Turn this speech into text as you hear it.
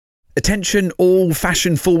Attention all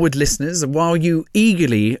fashion-forward listeners, and while you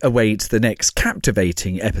eagerly await the next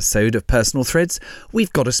captivating episode of Personal Threads,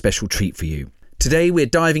 we've got a special treat for you. Today we're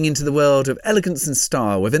diving into the world of elegance and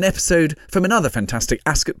style with an episode from another fantastic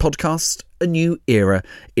Ascot podcast, A New Era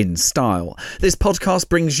in Style. This podcast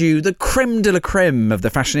brings you the creme de la creme of the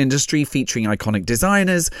fashion industry, featuring iconic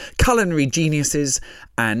designers, culinary geniuses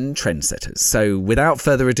and trendsetters. So without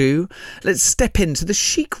further ado, let's step into the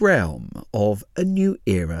chic realm of A New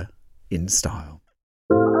Era in Style.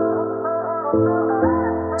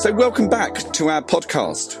 So welcome back to our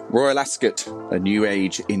podcast, Royal Ascot, A New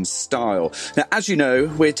Age in Style. Now, as you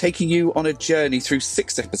know, we're taking you on a journey through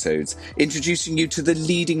 6 episodes, introducing you to the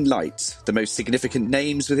leading lights, the most significant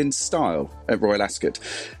names within style at Royal Ascot.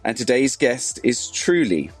 And today's guest is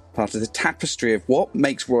truly part of the tapestry of what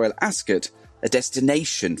makes Royal Ascot a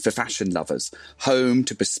destination for fashion lovers, home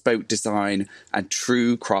to bespoke design and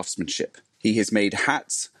true craftsmanship. He has made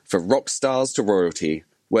hats for rock stars to royalty,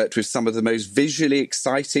 worked with some of the most visually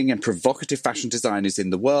exciting and provocative fashion designers in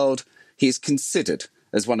the world. He is considered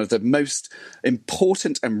as one of the most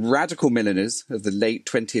important and radical milliners of the late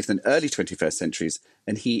 20th and early 21st centuries,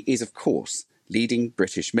 and he is, of course, leading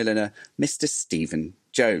British milliner, Mr. Stephen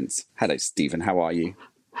Jones. Hello, Stephen, how are you?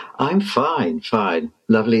 I'm fine.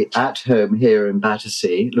 Lovely at home here in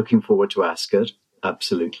Battersea. Looking forward to Ascot,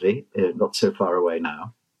 absolutely. Not so far away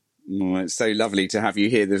now. Oh, it's so lovely to have you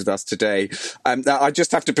here with us today. I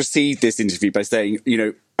just have to precede this interview by saying,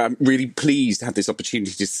 I'm really pleased to have this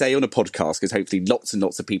opportunity to say on a podcast, because hopefully lots and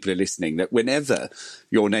lots of people are listening, that whenever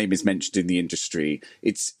your name is mentioned in the industry,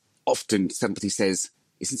 it's often somebody says,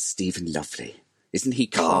 "Isn't Stephen lovely? Isn't he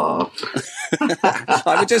calm?"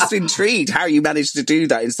 I'm just intrigued how you managed to do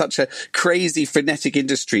that in such a crazy, frenetic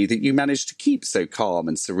industry, that you managed to keep so calm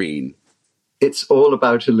and serene. It's all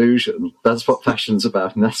about illusion. That's what fashion's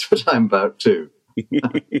about, and that's what I'm about too.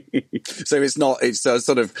 So it's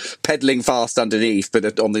sort of peddling fast underneath,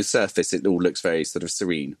 but on the surface it all looks very sort of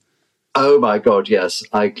serene. Oh my God, yes.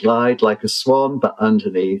 I glide like a swan, but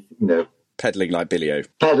underneath, Peddling like Billy-O.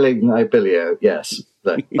 Peddling like Billy-O, yes,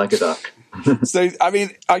 like a duck. So,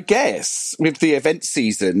 I guess with the event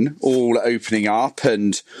season all opening up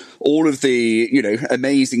and all of the,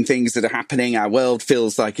 amazing things that are happening, our world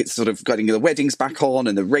feels like it's sort of getting the weddings back on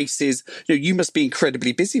and the races. You must be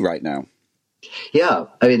incredibly busy right now. Yeah,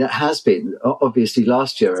 it has been. Obviously,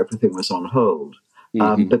 last year everything was on hold,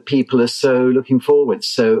 but people are so looking forward,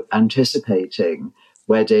 so anticipating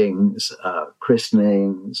weddings,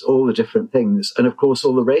 christenings, all the different things, and of course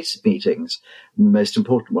all the race meetings, the most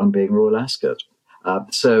important one being Royal Ascot.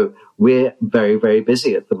 So we're very, very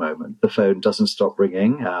busy at the moment. The phone doesn't stop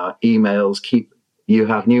ringing. Emails you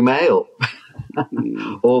have new mail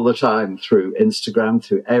all the time through Instagram,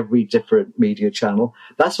 through every different media channel.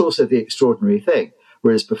 That's also the extraordinary thing.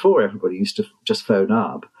 Whereas before everybody used to just phone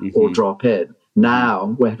up or drop in.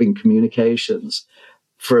 Now we're having communications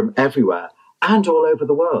from everywhere and all over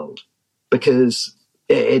the world, because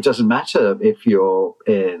it doesn't matter if you're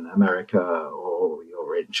in America or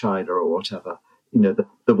you're in China or whatever.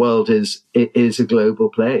 The world is a global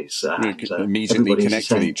place. And, you can immediately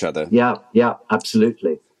connect with each other. Yeah,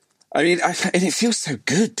 absolutely. And it feels so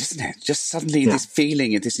good, doesn't it? Just suddenly this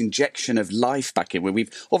feeling and this injection of life back in, where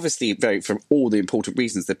we've obviously, from all the important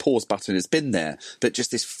reasons, the pause button has been there, but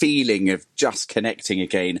just this feeling of just connecting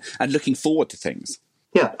again and looking forward to things.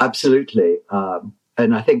 Yeah, absolutely.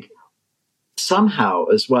 And I think somehow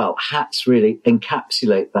as well, hats really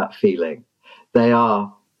encapsulate that feeling. They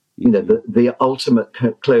are, the ultimate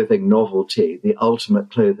clothing novelty, the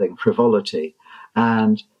ultimate clothing frivolity.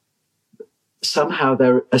 And somehow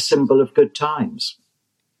they're a symbol of good times.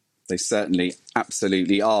 They certainly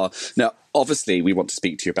absolutely are. Now, obviously, we want to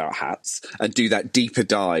speak to you about hats and do that deeper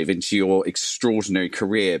dive into your extraordinary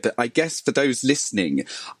career. But I guess for those listening,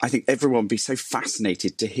 I think everyone would be so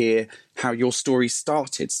fascinated to hear how your story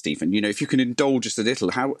started, Stephen. If you can indulge us a little,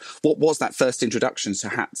 what was that first introduction to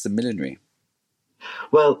hats and millinery?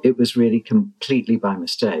 Well, it was really completely by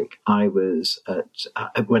mistake. I was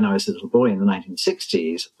when I was a little boy in the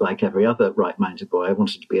 1960s, like every other right-minded boy, I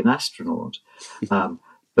wanted to be an astronaut.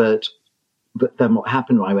 But then what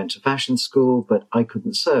happened, I went to fashion school, but I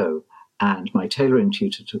couldn't sew. And my tailoring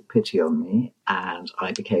tutor took pity on me, and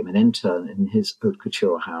I became an intern in his haute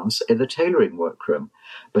couture house in the tailoring workroom.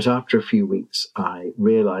 But after a few weeks, I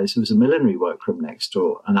realized there was a millinery workroom next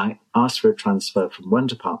door, and I asked for a transfer from one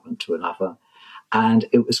department to another. And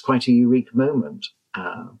it was quite a eureka moment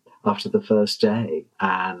after the first day,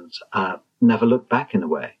 and never looked back in a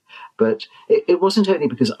way. But it wasn't only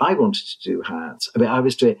because I wanted to do hats. I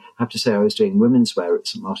was doing women's wear at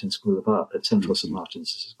St. Martin's School of Art, at Central St.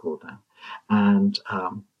 Martin's, as it's called now. And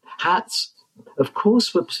hats, of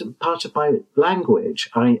course, were part of my language.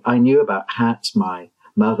 I knew about hats. My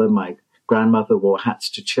grandmother wore hats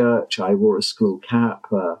to church. I wore a school cap.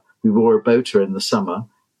 We wore a boater in the summer,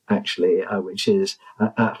 actually, which is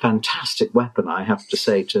a fantastic weapon, I have to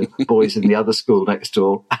say, to boys in the other school next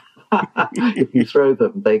door. If you throw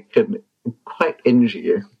them, they can quite injure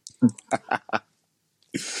you.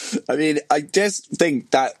 I mean, I just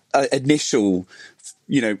think that initial,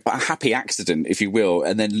 a happy accident, if you will,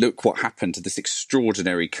 and then look what happened to this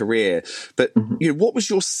extraordinary career. But, what was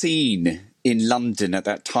your scene in London at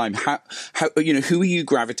that time? How who were you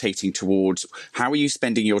gravitating towards? How were you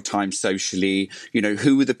spending your time socially?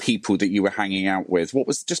 Who were the people that you were hanging out with?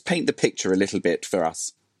 Just paint the picture a little bit for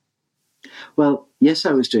us. Well, yes,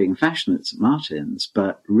 I was doing fashion at St. Martin's,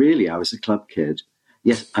 but really I was a club kid.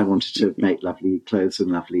 Yes, I wanted to make lovely clothes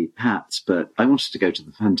and lovely hats, but I wanted to go to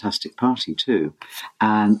the fantastic party too.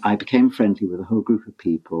 And I became friendly with a whole group of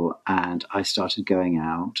people, and I started going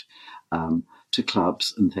out to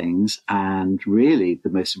clubs and things. And really, the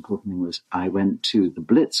most important thing was I went to the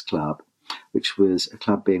Blitz Club, which was a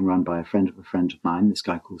club being run by a friend of mine, this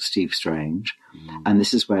guy called Steve Strange. And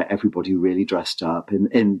this is where everybody really dressed up.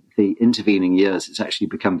 In the intervening years, it's actually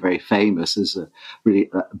become very famous as a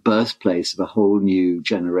birthplace of a whole new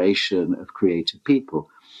generation of creative people.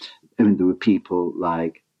 I mean, there were people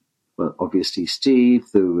like, well, obviously Steve,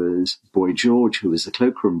 there was Boy George, who was the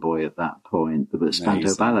cloakroom boy at that point. There was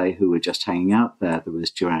Spandau Ballet, who were just hanging out there. There was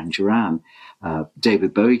Duran Duran.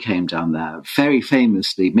 David Bowie came down there. Very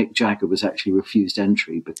famously, Mick Jagger was actually refused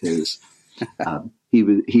entry because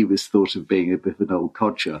he was thought of being a bit of an old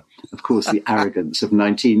codger. Of course, the arrogance of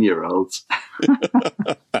 19-year-olds.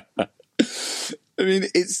 I mean,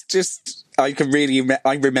 it's just, I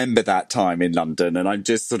remember that time in London, and I'm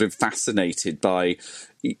just sort of fascinated by,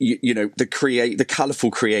 the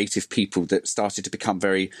colourful creative people that started to become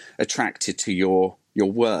very attracted to your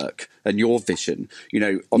work and your vision.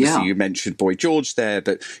 Obviously you mentioned Boy George there,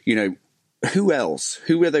 but, who else?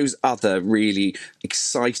 Who were those other really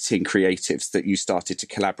exciting creatives that you started to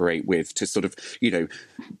collaborate with to sort of,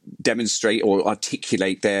 demonstrate or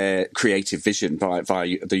articulate their creative vision via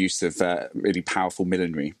the use of really powerful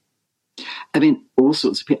millinery? I mean, all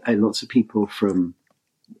sorts of people, lots of people from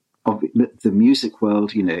the music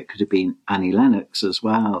world. It could have been Annie Lennox as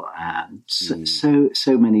well, and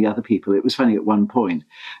so many other people. It was funny at one point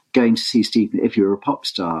going to see Stephen. If you're a pop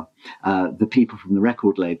star, the people from the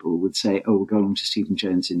record label would say, "Oh, we'll go along to Stephen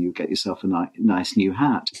Jones and you'll get yourself a nice new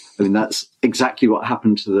hat." I mean, that's exactly what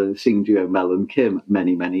happened to the singing duo Mel and Kim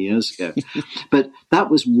many, many years ago. But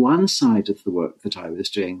that was one side of the work that I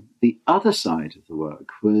was doing. The other side of the work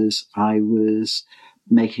was I was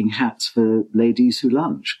making hats for ladies who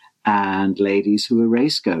lunch and ladies who are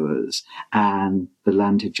racegoers and the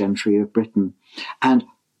landed gentry of Britain. And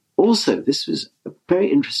also, this was a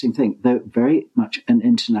very interesting thing, though very much an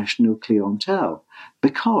international clientele,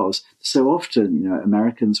 because so often,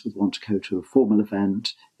 Americans would want to go to a formal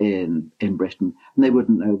event in Britain and they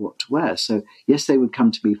wouldn't know what to wear. So yes, they would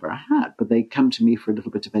come to me for a hat, but they'd come to me for a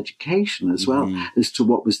little bit of education as well as to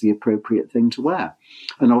what was the appropriate thing to wear.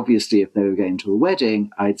 And obviously, if they were going to a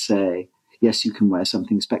wedding, I'd say, yes, you can wear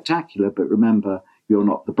something spectacular, but remember, you're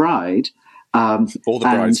not the bride. Or the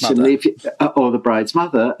bride's mother. Or the bride's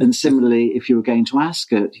mother. And similarly, if you were going to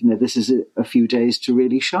Ascot, this is a few days to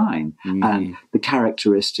really shine. And the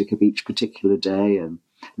characteristic of each particular day, and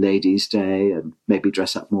Ladies' Day, and maybe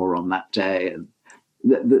dress up more on that day, and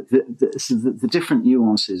the different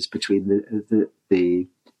nuances between the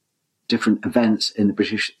different events in the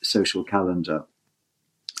British social calendar.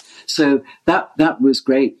 So that was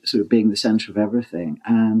great, sort of being the centre of everything.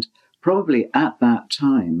 And probably at that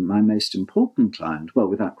time, my most important client, well,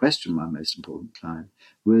 without question, my most important client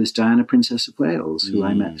was Diana, Princess of Wales, who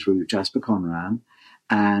I met through Jasper Conran.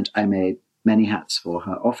 And I made many hats for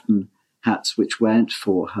her, often hats which weren't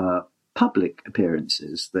for her public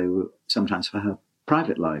appearances. They were sometimes for her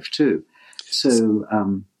private life too.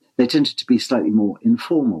 So they tended to be slightly more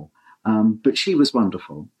informal. But she was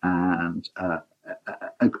wonderful and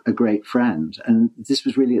a great friend. And this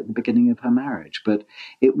was really at the beginning of her marriage. But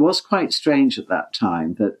it was quite strange at that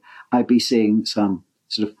time that I'd be seeing some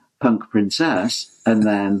sort of punk princess, and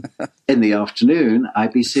then in the afternoon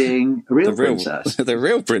I'd be seeing a real princess. The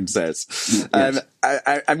real princess. Yes.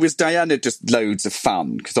 And was Diana just loads of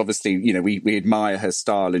fun? Because obviously, we admire her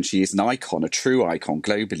style, and she is an icon, a true icon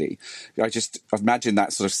globally. I imagine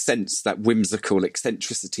that sort of sense, that whimsical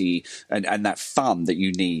eccentricity and that fun that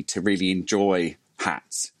you need to really enjoy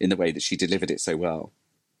hats in the way that she delivered it so well.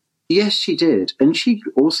 Yes, she did. And she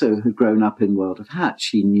also had grown up in world of hats.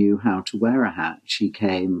 She knew how to wear a hat. She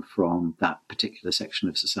came from that particular section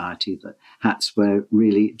of society that hats were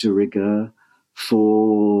really de rigueur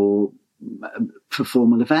for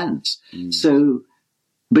formal events. So,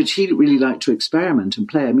 but she really liked to experiment and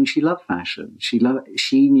play. I mean, she loved fashion. She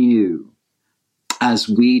knew, as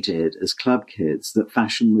we did as club kids, that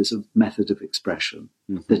fashion was a method of expression,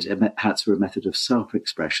 that hats were a method of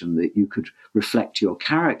self-expression, that you could reflect your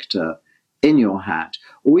character in your hat,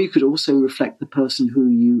 or you could also reflect the person who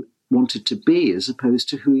you wanted to be as opposed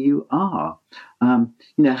to who you are.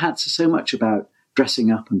 Hats are so much about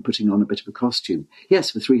dressing up and putting on a bit of a costume.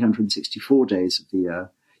 Yes, for 364 days of the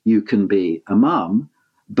year, you can be a mum,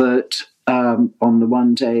 but on the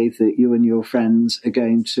one day that you and your friends are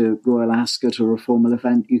going to Royal Ascot or a formal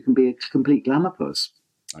event, you can be a complete glamourpuss.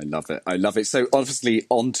 I love it. I love it. So obviously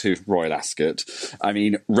on to Royal Ascot. I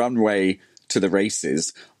mean, runway to the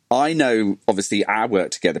races. I know, obviously, our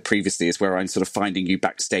work together previously is where I'm sort of finding you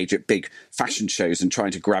backstage at big fashion shows and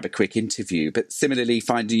trying to grab a quick interview, but similarly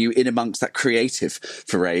finding you in amongst that creative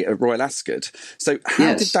foray at Royal Ascot. So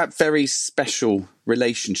how did that very special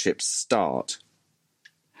relationship start?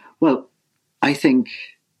 Well, I think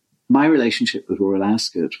my relationship with Royal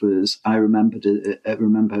Ascot was, I remember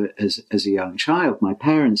as a young child, my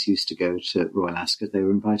parents used to go to Royal Ascot. They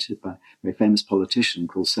were invited by a very famous politician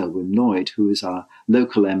called Selwyn Lloyd, who was our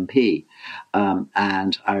local MP.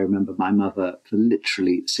 And I remember my mother, for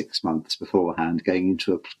literally 6 months beforehand, going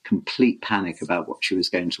into a complete panic about what she was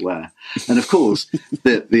going to wear. And of course,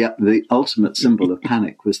 the ultimate symbol of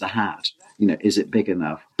panic was the hat. Is it big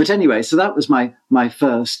enough? But anyway, so that was my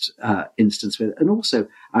first instance with it. And also,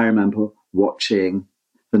 I remember watching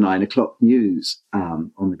the 9 o'clock news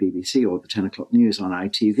on the BBC or the 10 o'clock news on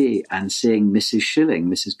ITV and seeing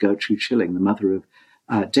Mrs. Gertrude Shilling, the mother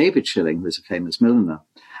of David Shilling, who was a famous milliner.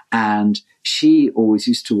 And she always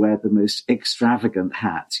used to wear the most extravagant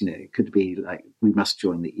hats. It could be like, we must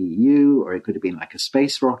join the EU, or it could have been like a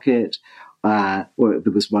space rocket, or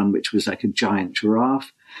there was one which was like a giant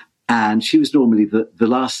giraffe. And she was normally the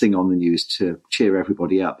last thing on the news to cheer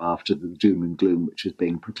everybody up after the doom and gloom which was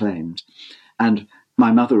being proclaimed. And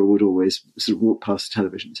my mother would always sort of walk past the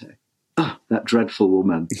television and say, "Oh, that dreadful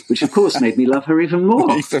woman," which of course made me love her even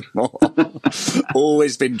more. Even more.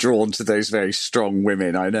 Always been drawn to those very strong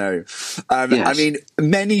women, I know. Yes. I mean,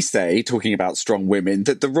 many say, talking about strong women,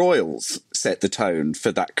 that the royals set the tone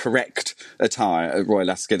for that correct attire at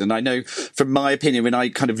Royal Ascot. And I know, from my opinion, when I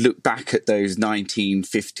kind of look back at those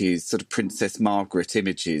 1950s sort of Princess Margaret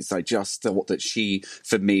images, I just thought that she,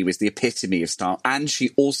 for me, was the epitome of style. And she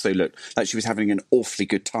also looked like she was having an awfully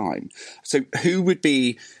good time. So who would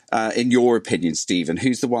be, in your opinion, Stephen,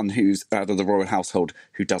 who's the one who's out of the royal household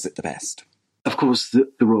who does it the best? Of course, the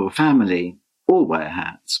royal family all wear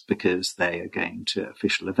hats because they are going to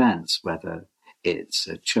official events, whether it's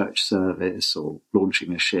a church service or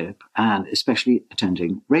launching a ship, and especially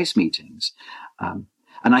attending race meetings. And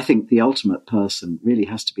I think the ultimate person really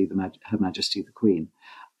has to be Her Majesty the Queen,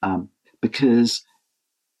 because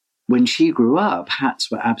when she grew up,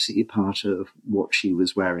 hats were absolutely part of what she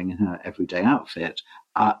was wearing in her everyday outfit.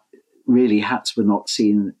 Really, hats were not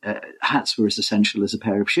seen, hats were as essential as a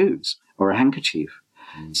pair of shoes or a handkerchief.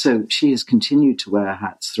 So she has continued to wear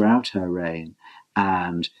hats throughout her reign,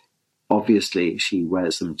 and obviously she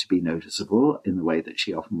wears them to be noticeable in the way that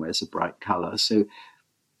she often wears a bright colour. So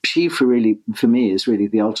she, for me, is really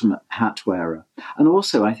the ultimate hat wearer. And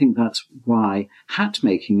also, I think that's why hat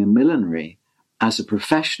making and millinery as a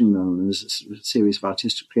profession and as a series of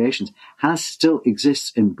artistic creations still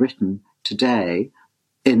exists in Britain today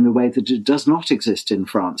in the way that it does not exist in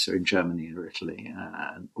France or in Germany or Italy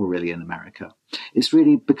or really in America. It's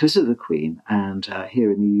really because of the Queen. And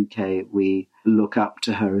here in the UK, we look up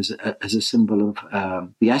to her as a symbol of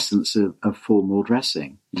the essence of formal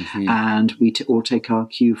dressing. Mm-hmm. And we all take our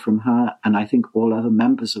cue from her. And I think all other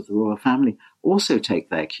members of the royal family also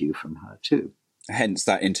take their cue from her too. Hence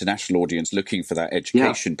that international audience looking for that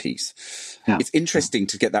education piece. Yeah. It's interesting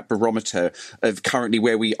to get that barometer of currently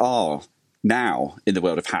where we are now in the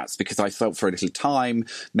world of hats, because I felt for a little time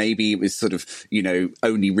maybe it was sort of,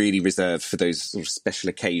 only really reserved for those sort of special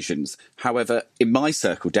occasions. However, in my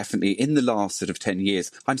circle, definitely in the last sort of 10 years,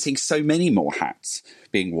 I'm seeing so many more hats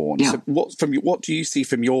being worn. Yeah. So what do you see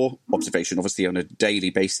from your observation, obviously on a daily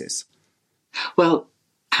basis? Well,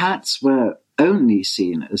 hats were only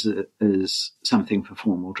seen as something for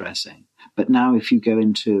formal dressing. But now if you go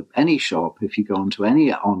into any shop, if you go onto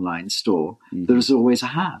any online store, there's always a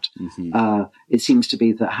hat. It seems to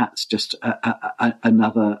be that hat's just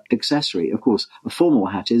another accessory. Of course, a formal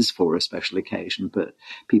hat is for a special occasion, but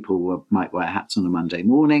people might wear hats on a Monday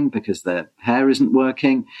morning because their hair isn't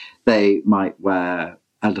working. They might wear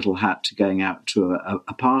a little hat to going out to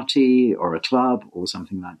a party or a club or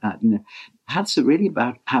something like that. Hats are really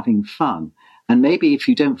about having fun. And maybe if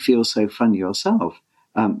you don't feel so fun yourself,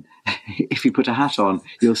 if you put a hat on,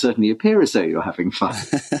 you'll certainly appear as though you're having fun.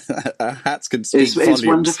 Hats can speak volumes. It's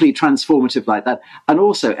wonderfully transformative like that. And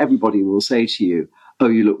also everybody will say to you, oh,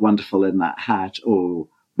 you look wonderful in that hat, or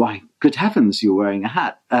why, good heavens, you're wearing a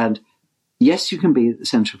hat. And yes, you can be at the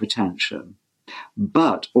centre of attention.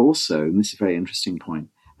 But also, and this is a very interesting point,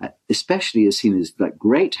 especially as seen as like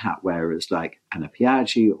great hat wearers like Anna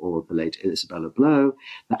Piaggi or the late Isabella Blow,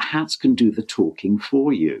 that hats can do the talking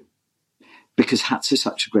for you because hats are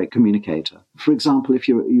such a great communicator. For example, if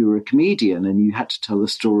you were a comedian and you had to tell a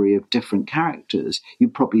story of different characters,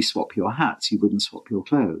 you'd probably swap your hats. You wouldn't swap your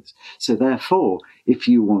clothes. So therefore, if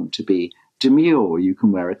you want to be demure, you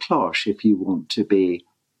can wear a cloche. If you want to be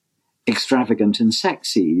extravagant and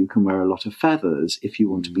sexy, you can wear a lot of feathers. If you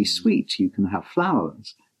want to be sweet, you can have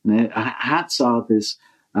flowers. Hats are this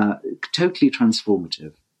totally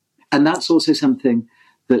transformative. And that's also something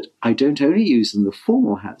that I don't only use in the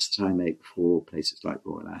formal hats that I make for places like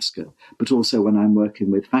Royal Ascot, but also when I'm working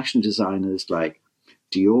with fashion designers like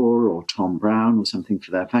Dior or Tom Brown or something for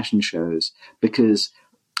their fashion shows, because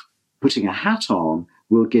putting a hat on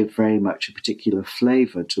will give very much a particular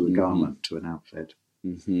flavour to a garment, to an outfit.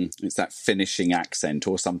 It's that finishing accent,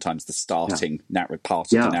 or sometimes the starting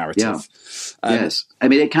part of the narrative. Yes, I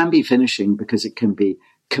mean it can be finishing because it can be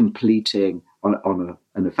completing on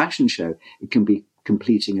a fashion show. It can be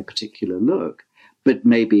completing a particular look, but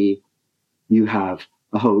maybe you have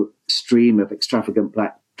a whole stream of extravagant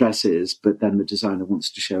black dresses, but then the designer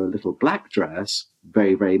wants to show a little black dress,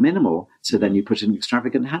 very, very minimal. So then you put an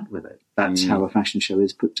extravagant hat with it. That's how a fashion show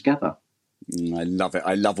is put together. I love it.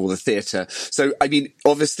 I love all the theatre. So, I mean,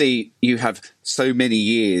 obviously you have so many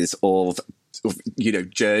years of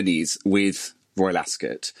journeys with Royal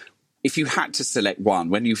Ascot. If you had to select one,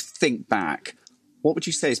 when you think back, what would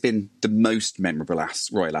you say has been the most memorable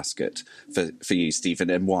Royal Ascot for you, Stephen,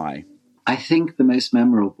 and why? I think the most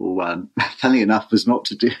memorable one, funny enough, was not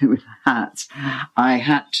to do with hats. I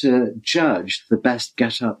had to judge the best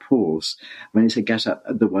get-up horse. When I say get-up,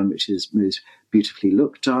 the one which is most beautifully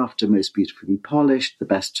looked after, most beautifully polished, the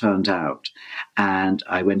best turned out. And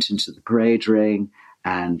I went into the parade ring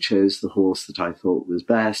and chose the horse that I thought was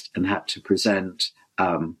best and had to present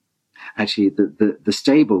actually the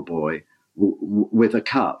stable boy with a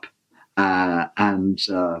cup.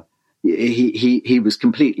 He was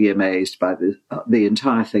completely amazed by the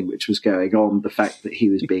entire thing which was going on, the fact that he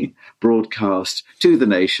was being broadcast to the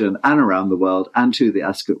nation and around the world and to the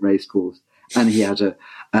Ascot racecourse. And he had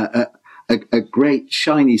a great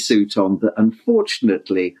shiny suit on that,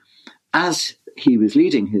 unfortunately, as he was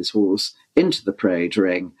leading his horse into the parade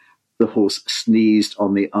ring, the horse sneezed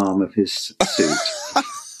on the arm of his suit.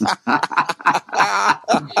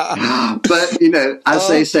 But, as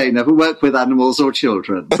they say, never work with animals or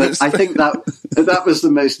children. But I think that was the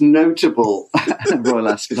most notable Royal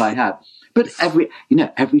Ascot I had. But every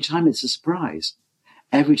time it's a surprise.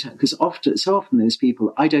 Every time, because so often those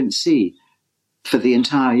people I don't see for the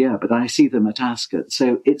entire year, but I see them at Ascot.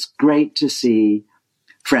 So it's great to see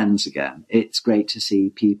friends again. It's great to see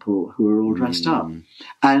people who are all dressed up.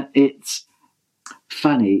 And it's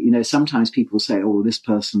funny, sometimes people say, oh, this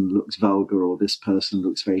person looks vulgar or this person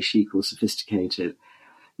looks very chic or sophisticated.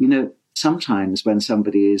 Sometimes when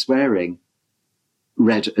somebody is wearing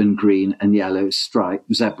red and green and yellow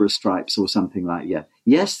zebra stripes or something like that,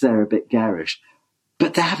 yes, they're a bit garish,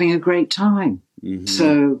 but they're having a great time.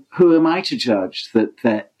 So who am I to judge that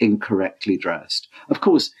they're incorrectly dressed? Of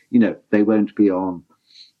course, they won't be on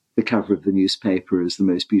the cover of the newspaper as the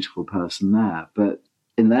most beautiful person there, but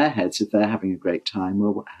in their heads, if they're having a great time,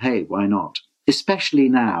 well, hey, why not? Especially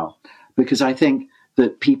now, because I think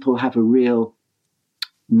that people have a real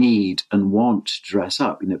need and want to dress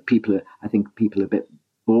up. I think people are a bit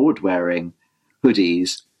bored wearing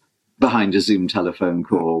hoodies behind a Zoom telephone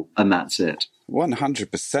call, and that's it.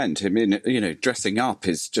 100%. I mean, dressing up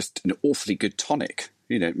is just an awfully good tonic.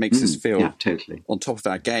 It makes us feel totally on top of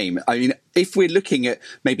our game. I mean, if we're looking at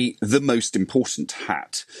maybe the most important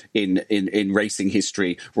hat in racing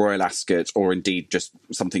history, Royal Ascot, or indeed just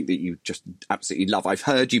something that you just absolutely love. I've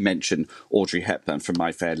heard you mention Audrey Hepburn from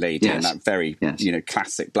My Fair Lady and that very,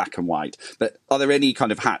 classic black and white. But are there any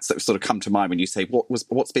kind of hats that sort of come to mind when you say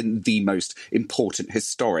what's been the most important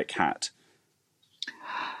historic hat?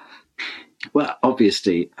 Well,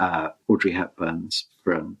 obviously, Audrey Hepburn's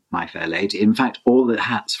from My Fair Lady. In fact, all the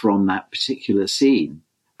hats from that particular scene,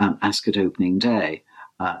 Ascot opening day,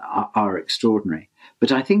 are extraordinary.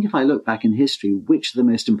 But I think if I look back in history, which are the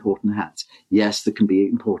most important hats? Yes, there can be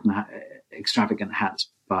important, extravagant hats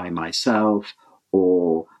by myself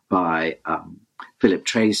or by Philip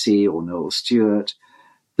Tracy or Noel Stewart.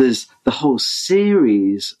 There's the whole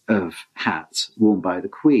series of hats worn by the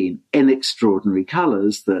Queen in extraordinary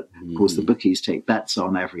colours that, of course, the bookies take bets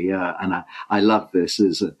on every year. And I love this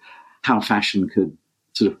as how fashion could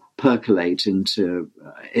sort of percolate into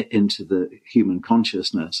the human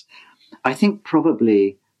consciousness. I think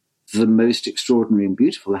probably the most extraordinary and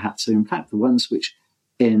beautiful hats are, in fact, the ones which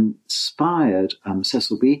inspired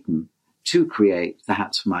Cecil Beaton to create the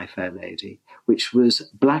hats for My Fair Lady, which was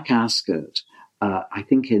Black Ascot, I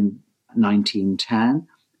think in 1910,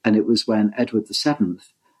 and it was when Edward VII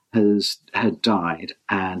had died,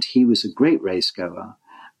 and he was a great racegoer,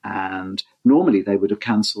 and normally they would have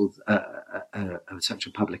cancelled such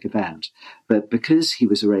a public event, but because he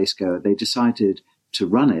was a racegoer, they decided to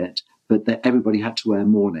run it, but that everybody had to wear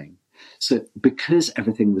mourning. So because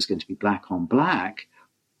everything was going to be black on black,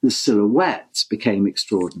 the silhouettes became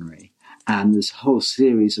extraordinary, and this whole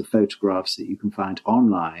series of photographs that you can find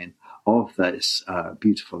online of this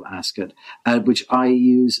beautiful Ascot, which I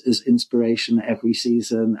use as inspiration every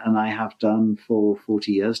season, and I have done for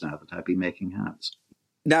 40 years now that I've been making hats.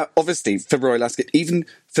 Now, obviously, for Royal Ascot, even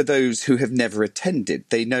for those who have never attended,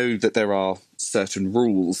 they know that there are certain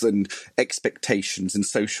rules and expectations and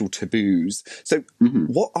social taboos. So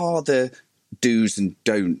what are the do's and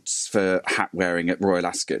don'ts for hat wearing at Royal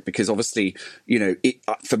Ascot? Because obviously,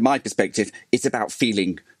 from my perspective, it's about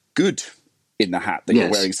feeling good in the hat that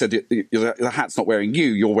you're wearing. So the hat's not wearing you,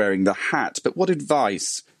 you're wearing the hat. But what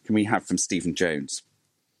advice can we have from Stephen Jones?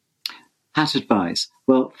 Hat advice.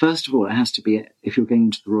 Well, first of all, it has to be, if you're going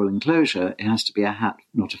into the Royal Enclosure, it has to be a hat,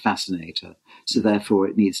 not a fascinator. So therefore,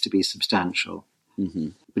 it needs to be substantial.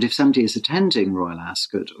 But if somebody is attending Royal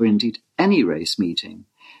Ascot, or indeed any race meeting,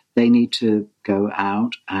 they need to go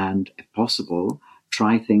out and, if possible,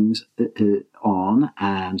 try things on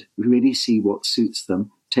and really see what suits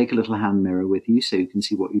them. Take a little hand mirror with you so you can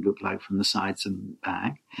see what you look like from the sides and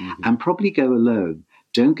back, and probably go alone.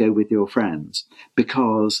 Don't go with your friends,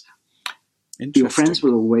 because your friends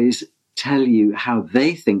will always tell you how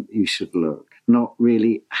they think you should look, not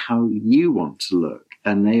really how you want to look.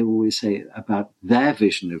 And they always say about their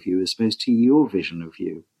vision of you as opposed to your vision of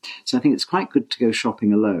you. So I think it's quite good to go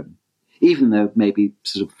shopping alone, even though maybe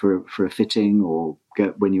sort of for a fitting or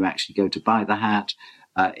when you actually go to buy the hat,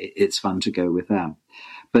 it's fun to go with them.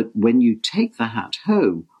 But when you take the hat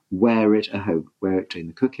home, wear it at home. Wear it during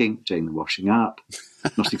the cooking, during the washing up,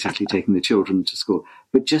 not exactly taking the children to school,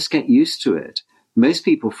 but just get used to it. Most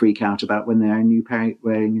people freak out about when they're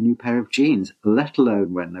wearing a new pair of jeans, let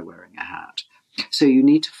alone when they're wearing a hat. So you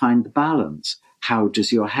need to find the balance. How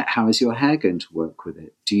is your hair going to work with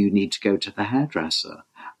it? Do you need to go to the hairdresser?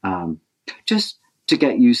 Just to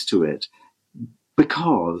get used to it,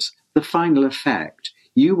 because the final effect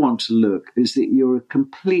you want to look is that you're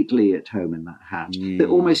completely at home in that hat, that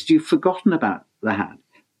almost you've forgotten about the hat.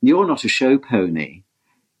 You're not a show pony.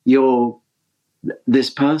 You're this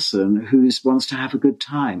person who wants to have a good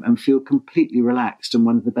time and feel completely relaxed on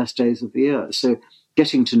one of the best days of the year. So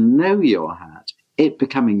getting to know your hat, it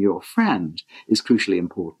becoming your friend, is crucially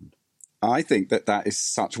important. I think that is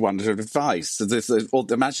such wonderful advice. So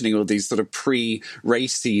imagining all these sort of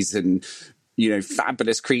pre-race season,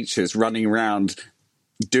 fabulous creatures running around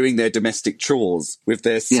doing their domestic chores with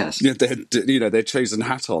their their chosen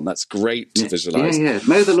hat on. That's great to visualise. Yeah.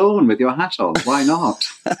 Mow the lawn with your hat on. Why not?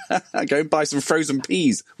 Go and buy some frozen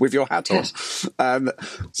peas with your hat on.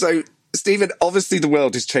 So, Stephen, obviously the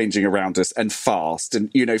world is changing around us and fast.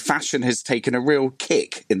 And, fashion has taken a real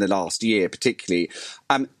kick in the last year, particularly.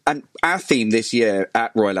 And our theme this year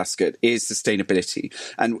at Royal Ascot is sustainability.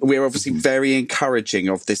 And we're obviously very encouraging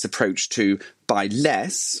of this approach to buy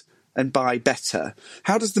less and buy better.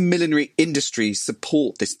 How does the millinery industry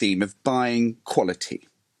support this theme of buying quality?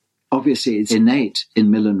 Obviously, it's innate in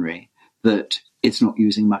millinery that it's not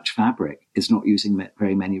using much fabric. It's not using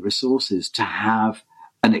very many resources to have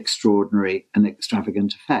an extraordinary and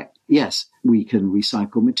extravagant effect. Yes, we can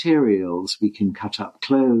recycle materials, we can cut up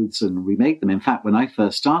clothes and remake them. In fact, when I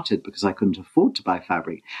first started, because I couldn't afford to buy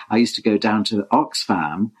fabric, I used to go down to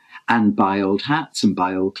Oxfam and buy old hats and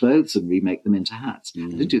buy old clothes and remake them into hats. I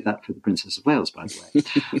did do that for the Princess of Wales, by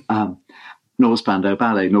the way. Nor Spandau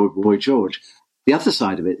Ballet, nor Boy George. The other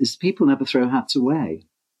side of it is people never throw hats away.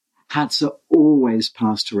 hats are always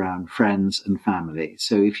passed around friends and family.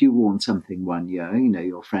 So if you worn something one year,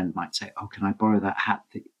 your friend might say, "Oh, can I borrow that hat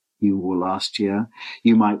that you wore last year?"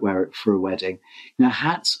 You might wear it for a wedding.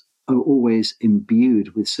 Hats are always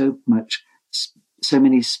imbued with so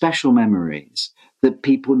many special memories that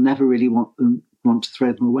people never really want to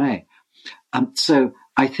throw them away. So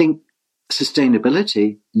I think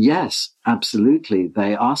sustainability, yes, absolutely,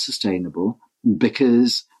 they are sustainable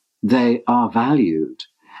because they are valued.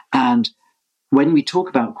 And when we talk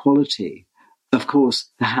about quality, of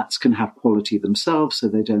course, the hats can have quality themselves so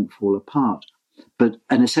they don't fall apart. But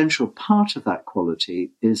an essential part of that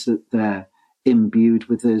quality is that they're imbued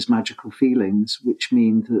with those magical feelings, which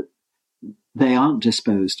mean that they aren't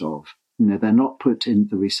disposed of. They're not put in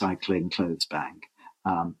the recycling clothes bank.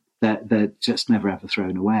 They're just never, ever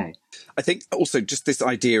thrown away. I think also just this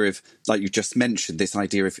idea of, like you just mentioned, this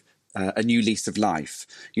idea of a new lease of life,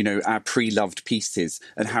 our pre-loved pieces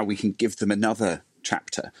and how we can give them another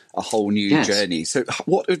chapter, a whole new journey. So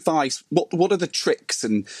what advice, what are the tricks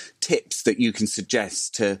and tips that you can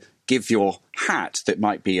suggest to give your hat that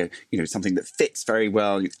might be something that fits very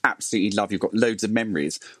well, you absolutely love, you've got loads of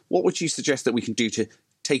memories? What would you suggest that we can do to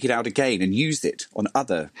take it out again and use it on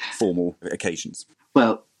other formal occasions?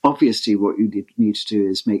 Well, obviously what you need to do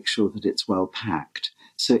is make sure that it's well packed.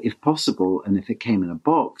 So if possible, and if it came in a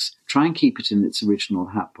box, try and keep it in its original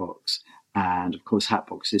hat box. And of course, hat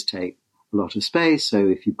boxes take a lot of space. So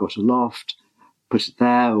if you've got a loft, put it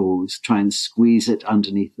there, or try and squeeze it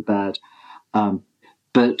underneath the bed.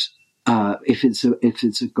 But if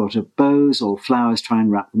it's got a bows or flowers, try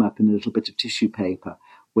and wrap them up in a little bit of tissue paper.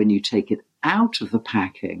 When you take it out of the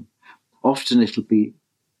packing, often it'll be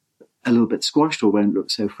a little bit squashed or won't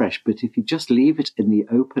look so fresh. But if you just leave it in the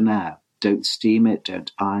open air, don't steam it,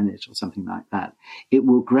 don't iron it or something like that, it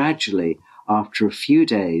will gradually, after a few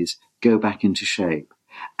days, go back into shape.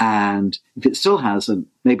 And if it still hasn't,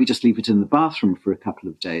 maybe just leave it in the bathroom for a couple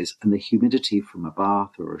of days, and the humidity from a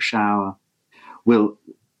bath or a shower will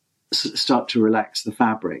start to relax the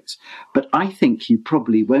fabrics. But I think you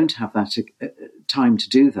probably won't have that time to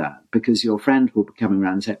do that, because your friend will be coming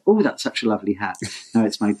around and say, "Oh, that's such a lovely hat. Now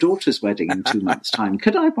it's my daughter's wedding in 2 months' time.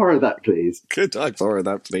 Could I borrow that, please?" Could I borrow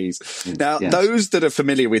that, please? Now, those that are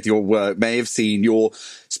familiar with your work may have seen your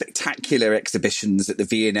spectacular exhibitions at the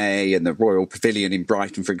V&A and the Royal Pavilion in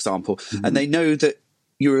Brighton, for example, and they know that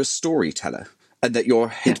you're a storyteller and that your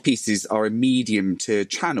headpieces are a medium to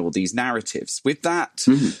channel these narratives. With that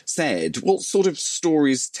said, what sort of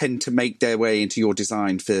stories tend to make their way into your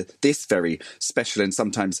design for this very special and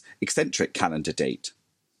sometimes eccentric calendar date?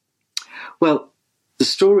 Well, the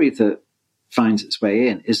story that finds its way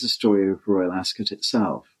in is the story of Royal Ascot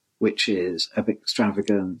itself, which is of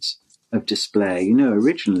extravagance, of display.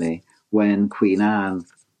 Originally, when Queen Anne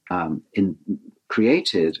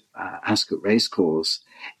created Ascot Racecourse,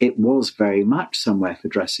 it was very much somewhere for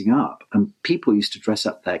dressing up. And people used to dress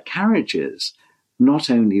up their carriages, not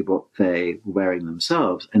only what they were wearing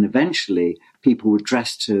themselves, and eventually people would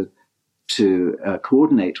dress to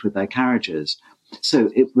coordinate with their carriages.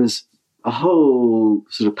 So it was a whole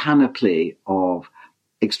sort of panoply of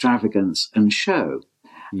extravagance and show.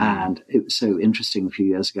 And it was so interesting. A few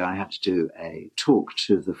years ago, I had to do a talk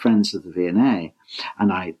to the Friends of the V&A,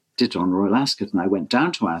 and I did on Royal Ascot, and I went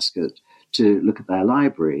down to Ascot to look at their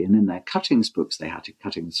library, and in their cuttings books, they had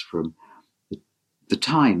cuttings from the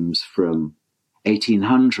Times from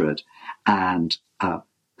 1800, and there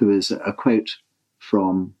was a quote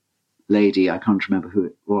from lady, I can't remember who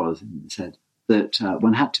it was, and it said that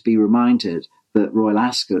one had to be reminded that Royal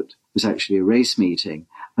Ascot was actually a race meeting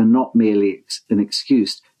and not merely an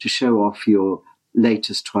excuse to show off your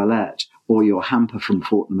latest toilette or your hamper from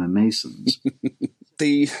Fortnum & Mason's.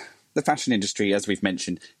 The fashion industry, as we've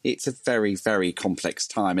mentioned, it's a very, very complex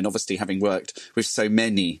time. And obviously, having worked with so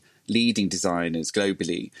many leading designers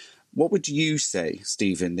globally, what would you say,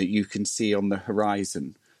 Stephen, that you can see on the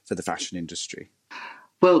horizon for the fashion industry?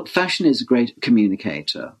 Well, fashion is a great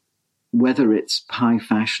communicator. Whether it's high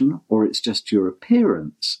fashion or it's just your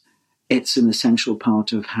appearance, it's an essential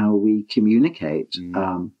part of how we communicate.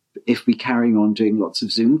 If we carry on doing lots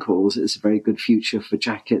of Zoom calls, it's a very good future for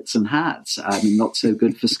jackets and hats. Not so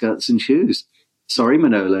good for skirts and shoes. Sorry,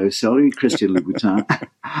 Manolo. Sorry, Christian Louboutin.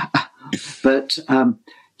 But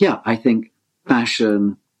I think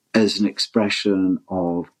fashion as an expression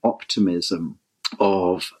of optimism,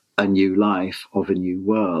 of a new life, of a new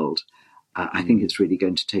world, I think it's really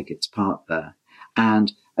going to take its part there.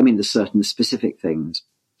 And there's certain specific things,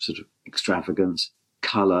 sort of extravagance,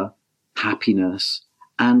 colour, happiness,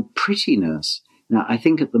 and prettiness. Now, I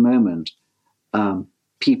think at the moment,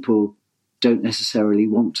 people don't necessarily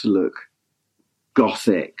want to look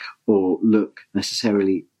gothic or look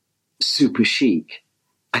necessarily super chic.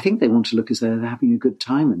 I think they want to look as though they're having a good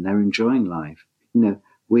time and they're enjoying life.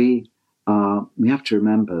 We have to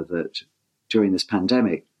remember that during this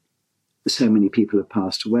pandemic, so many people have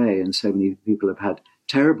passed away and so many people have had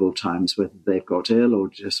terrible times, whether they've got ill or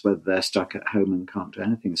just whether they're stuck at home and can't do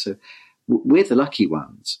anything. So we're the lucky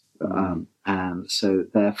ones. And so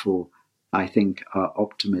therefore, I think our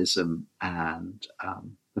optimism and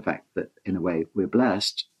the fact that in a way we're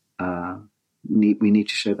blessed, we need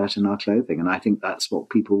to show that in our clothing. And I think that's what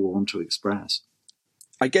people want to express.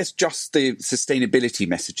 I guess just the sustainability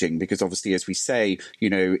messaging, because obviously, as we say,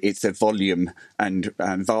 it's a volume and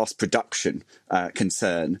vast production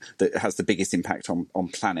concern that has the biggest impact on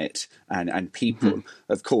planet and people.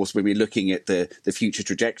 Mm-hmm. Of course, when we're looking at the future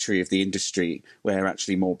trajectory of the industry, where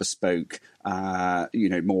actually more bespoke,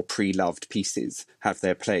 more pre-loved pieces have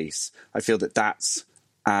their place, I feel that that's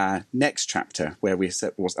our next chapter where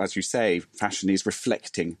as you say, fashion is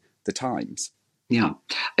reflecting the times. Yeah.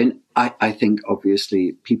 And I think,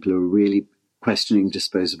 obviously, people are really questioning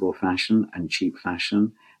disposable fashion and cheap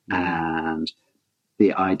fashion and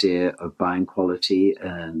the idea of buying quality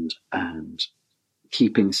and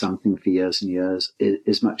keeping something for years and years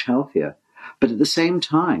is much healthier. But at the same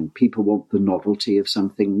time, people want the novelty of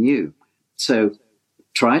something new. So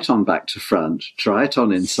try it on back to front, try it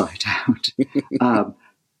on inside out,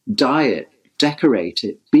 dye it, decorate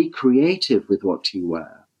it, be creative with what you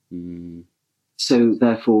wear. So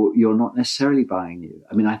therefore, you're not necessarily buying new.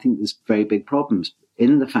 I mean, I think there's very big problems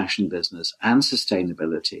in the fashion business and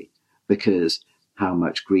sustainability, because how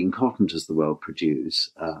much green cotton does the world produce?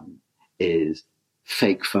 Is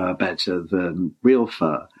fake fur better than real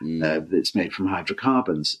fur that's made from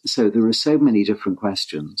hydrocarbons? So there are so many different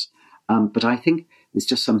questions. But I think it's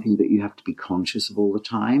just something that you have to be conscious of all the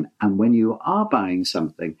time. And when you are buying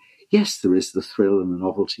something, yes, there is the thrill and the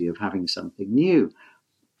novelty of having something new.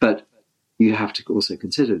 But you have to also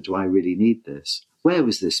consider, do I really need this? Where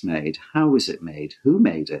was this made? How was it made? Who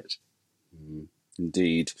made it?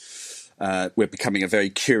 Indeed. We're becoming a very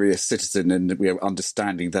curious citizen, and we're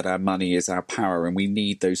understanding that our money is our power, and we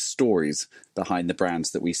need those stories behind the brands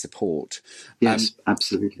that we support. Yes,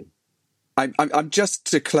 absolutely. I'm just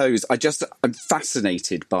to close, I'm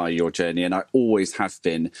fascinated by your journey, and I always have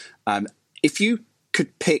been. If you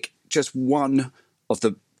could pick just one of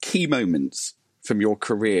the key moments from your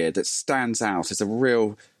career that stands out as a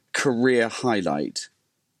real career highlight,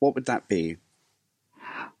 what would that be?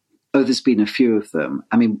 Oh, there's been a few of them.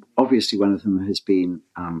 I mean, obviously one of them has been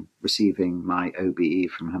receiving my OBE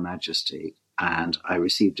from Her Majesty, and I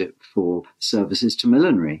received it for services to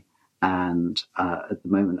millinery. And at the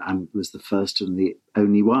moment, I was the first and the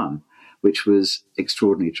only one, which was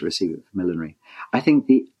extraordinary to receive it for millinery. I think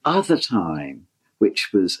the other time,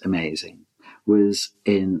 which was amazing, was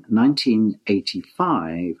in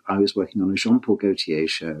 1985. I was working on a Jean-Paul Gaultier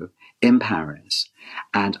show in Paris,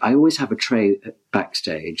 and I always have a tray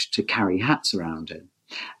backstage to carry hats around in.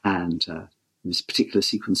 And there was a particular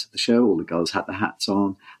sequence of the show, all the girls had the hats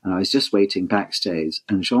on, and I was just waiting backstage,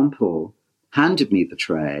 and Jean-Paul handed me the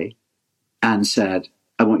tray and said,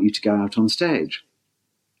 "I want you to go out on stage."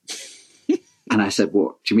 And I said,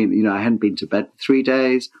 "What do you mean?" I hadn't been to bed for 3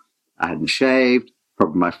 days, I hadn't shaved,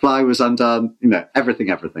 probably my fly was undone,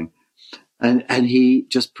 everything. And he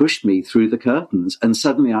just pushed me through the curtains, and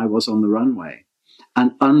suddenly I was on the runway.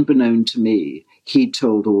 And unbeknown to me, he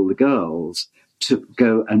told all the girls to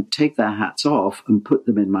go and take their hats off and put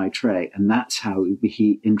them in my tray. And that's how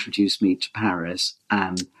he introduced me to Paris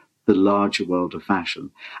and the larger world of fashion.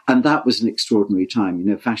 And that was an extraordinary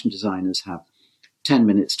time. Fashion designers have 10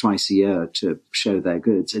 minutes twice a year to show their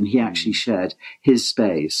goods. And he actually shared his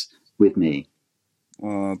space with me.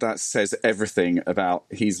 Oh, that says everything about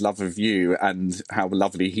his love of you and how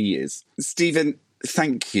lovely he is. Stephen,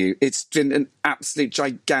 thank you. It's been an absolute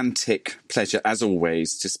gigantic pleasure, as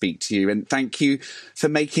always, to speak to you. And thank you for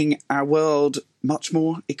making our world much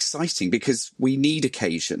more exciting, because we need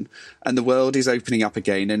occasion and the world is opening up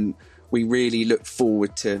again. And we really look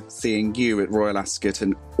forward to seeing you at Royal Ascot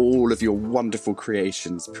and all of your wonderful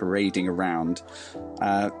creations parading around.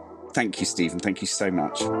 Thank you, Stephen. Thank you so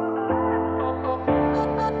much.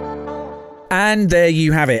 And there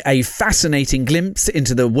you have it, a fascinating glimpse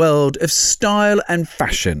into the world of style and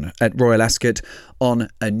fashion at Royal Ascot on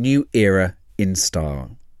A New Era in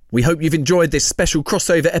Style. We hope you've enjoyed this special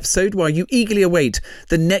crossover episode while you eagerly await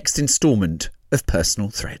the next instalment of Personal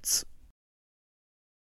Threads.